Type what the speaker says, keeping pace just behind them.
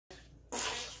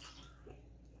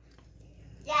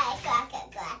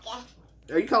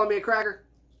Are you calling me a cracker?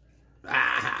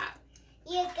 Ah.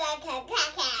 You cracker,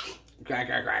 cracker.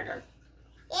 Cracker, cracker.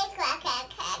 You cracker,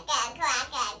 cracker,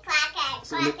 cracker, cracker,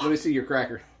 So let me see your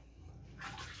cracker.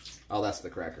 Oh, that's the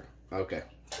cracker. Okay.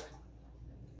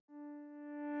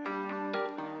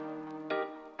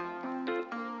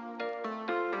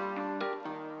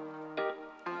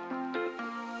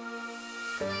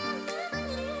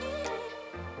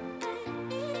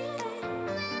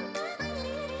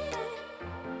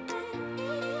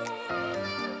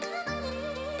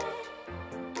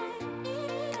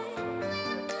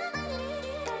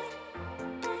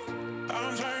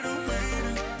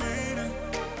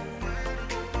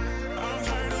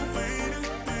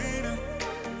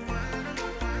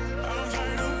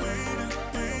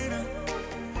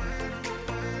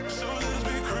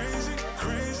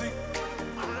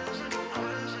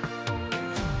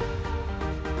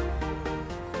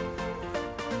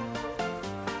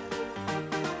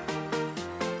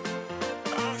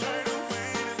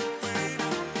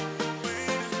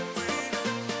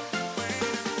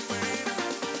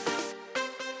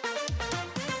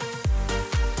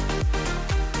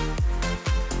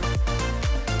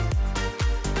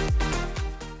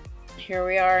 Here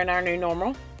we are in our new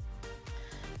normal.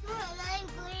 I'm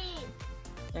green.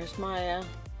 There's Maya.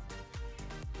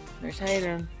 There's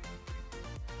Hayden.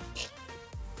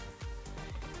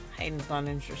 Hayden's not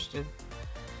interested.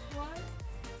 What?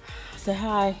 Say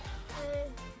hi.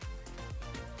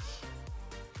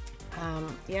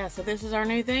 Yeah, so this is our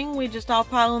new thing. We just all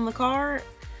pile in the car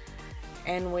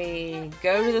and we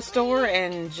go to the store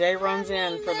and Jay runs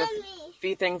in for the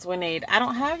few things we need. I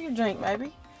don't have your drink,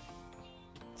 baby.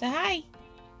 Say hi.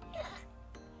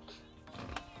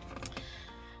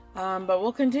 But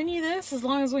we'll continue this as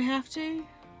long as we have to.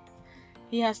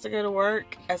 He has to go to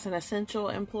work as an essential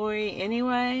employee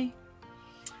anyway.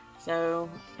 So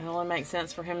it only makes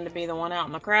sense for him to be the one out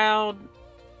in the crowd.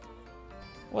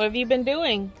 What have you been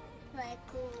doing?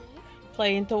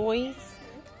 Playing toys.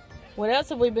 What else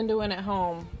have we been doing at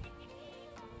home?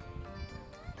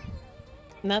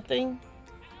 Nothing?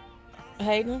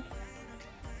 Hayden?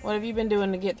 What have you been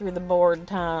doing to get through the bored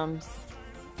times?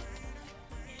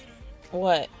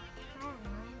 What?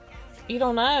 You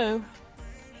don't know?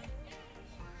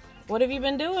 What have you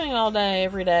been doing all day,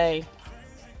 every day?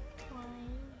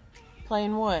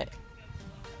 Playing what?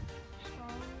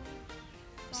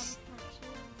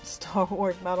 Star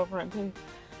Wars Battlefront 2.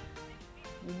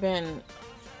 You've been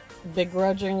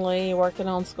begrudgingly working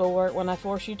on schoolwork when I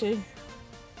force you to?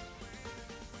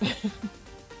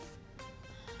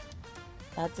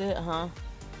 That's it, huh?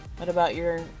 What about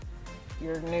your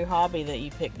new hobby that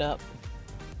you picked up?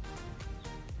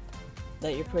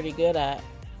 That you're pretty good at?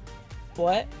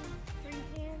 What?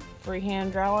 Freehand.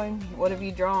 Freehand drawing? What have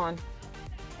you drawn?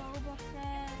 Boba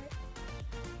Fett.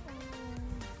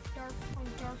 Darth Maul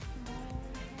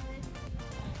head.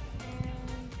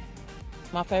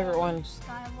 And My favorite one.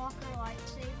 Skywalker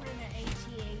lightsaber and an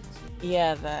AT-AT.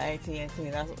 Yeah, the AT-AT.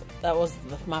 That was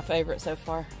my favorite so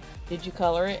far. Did you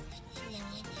color it? No.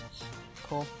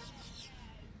 Cool.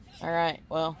 Alright,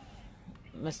 well,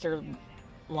 Mr.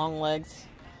 Longlegs,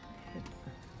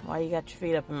 why you got your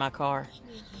feet up in my car?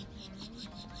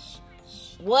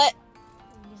 What?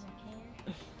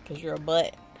 Because you're a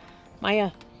butt.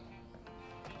 Maya,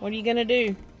 what are you gonna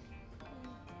do?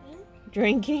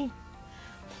 Drinking?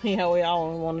 Yeah, we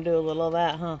all want to do a little of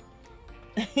that, huh?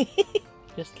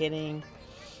 Just kidding.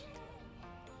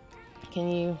 Can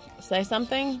you say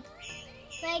something?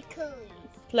 Play toys.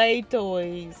 Play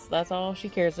toys. That's all she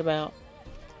cares about.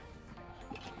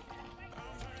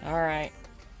 Alright.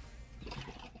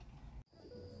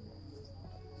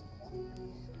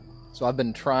 So I've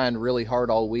been trying really hard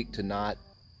all week to not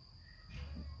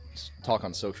talk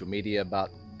on social media about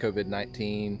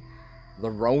COVID-19, the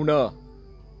Rona.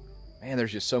 Man,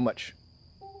 there's just so much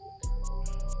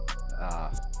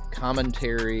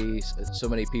commentary, so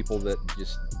many people that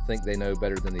just think they know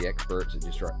better than the experts. It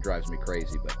just drives me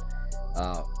crazy. But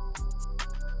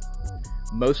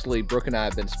mostly Brooke and I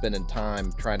have been spending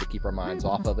time trying to keep our minds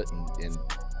off of it, and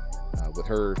with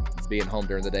her being home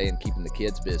during the day and keeping the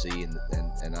kids busy,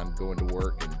 and I'm going to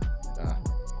work and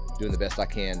doing the best I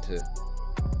can to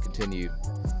continue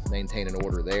maintaining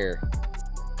order there.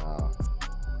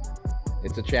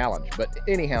 It's a challenge, but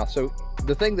anyhow, so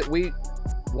the thing that we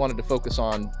wanted to focus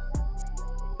on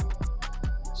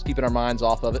is keeping our minds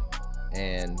off of it.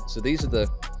 And so these are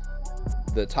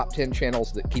the top 10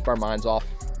 channels that keep our minds off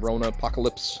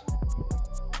Ronapocalypse,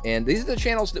 and these are the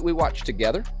channels that we watch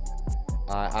together.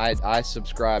 I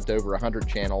subscribe to over 100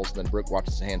 channels, then Brooke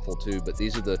watches a handful too, but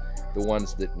these are the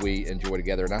ones that we enjoy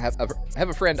together. And I have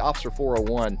a friend, Officer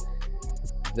 401,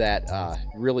 that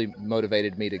really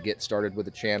motivated me to get started with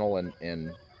the channel,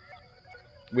 and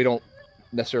we don't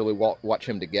necessarily watch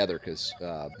him together because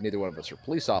neither one of us are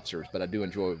police officers, but I do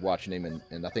enjoy watching him,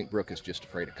 and I think Brooke is just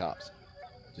afraid of cops.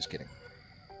 Just kidding.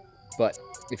 But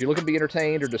if you're looking to be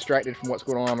entertained or distracted from what's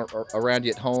going on around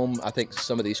you at home, I think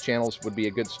some of these channels would be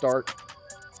a good start.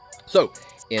 So,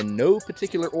 in no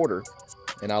particular order,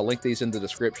 and I'll link these in the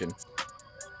description,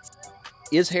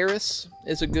 Is Harris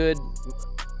is a good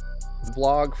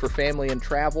vlog for family and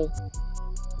travel.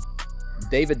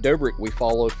 David Dobrik we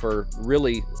followed for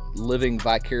really living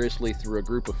vicariously through a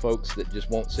group of folks that just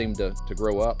won't seem to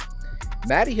grow up.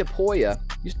 Matty Hipoya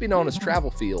used to be known as Travel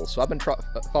Fields, so I've been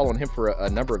following him for a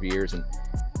number of years, and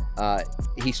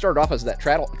he started off as that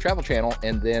travel channel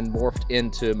and then morphed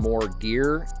into more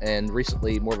gear and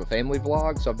recently more of a family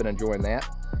vlog, so I've been enjoying that.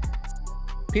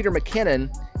 Peter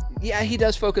McKinnon, yeah, he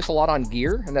does focus a lot on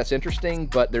gear, and that's interesting,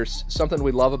 but there's something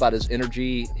we love about his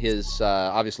energy, his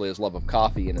obviously his love of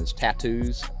coffee and his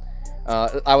tattoos.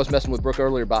 I was messing with Brooke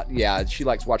earlier about, yeah, she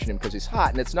likes watching him because he's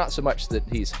hot, and it's not so much that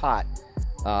he's hot.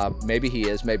 Maybe he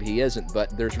is, maybe he isn't,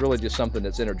 but there's really just something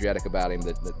that's energetic about him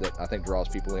that I think draws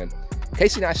people in.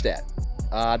 Casey Neistat.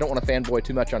 I don't want to fanboy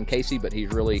too much on Casey, but he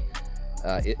really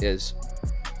is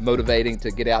motivating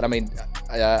to get out. I mean,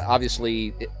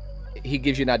 obviously, he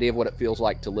gives you an idea of what it feels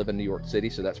like to live in New York City,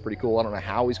 so that's pretty cool. I don't know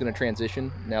how he's going to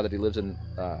transition now that he lives in,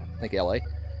 I think, LA.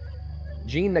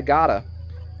 Gene Nagata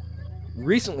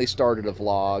recently started a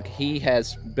vlog. He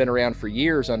has been around for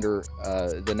years under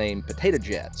the name Potato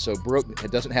Jet. So Brooke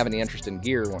doesn't have any interest in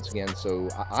gear, once again, so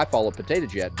I follow Potato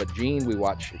Jet, but Gene we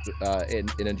watch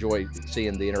and enjoy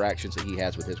seeing the interactions that he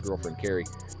has with his girlfriend Carrie.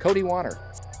 Cody Warner.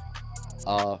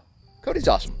 Cody's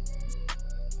awesome.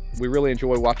 We really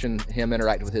enjoy watching him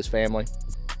interact with his family.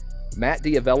 Matt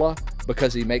Diavella,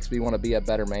 because he makes me want to be a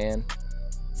better man.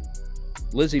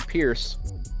 Lizzie Pierce.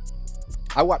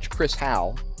 I watch Chris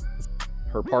Howell,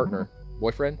 her partner,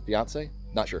 boyfriend, fiance,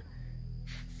 not sure,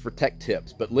 for tech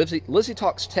tips. But Lizzie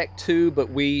talks tech too, but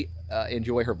we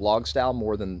enjoy her vlog style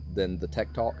more than the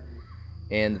tech talk.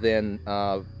 And then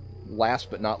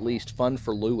last but not least, Fun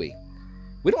for Louie.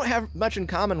 We don't have much in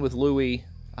common with Louie,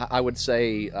 I would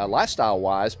say,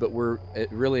 lifestyle-wise, but we're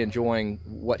really enjoying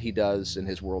what he does in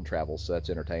his world travels, so that's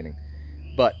entertaining.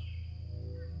 But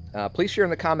please share in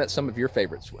the comments some of your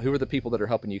favorites. Who are the people that are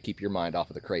helping you keep your mind off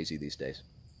of the crazy these days?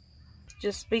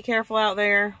 Just be careful out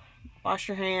there. Wash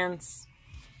your hands.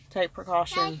 Take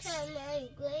precautions.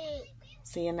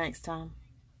 See you next time.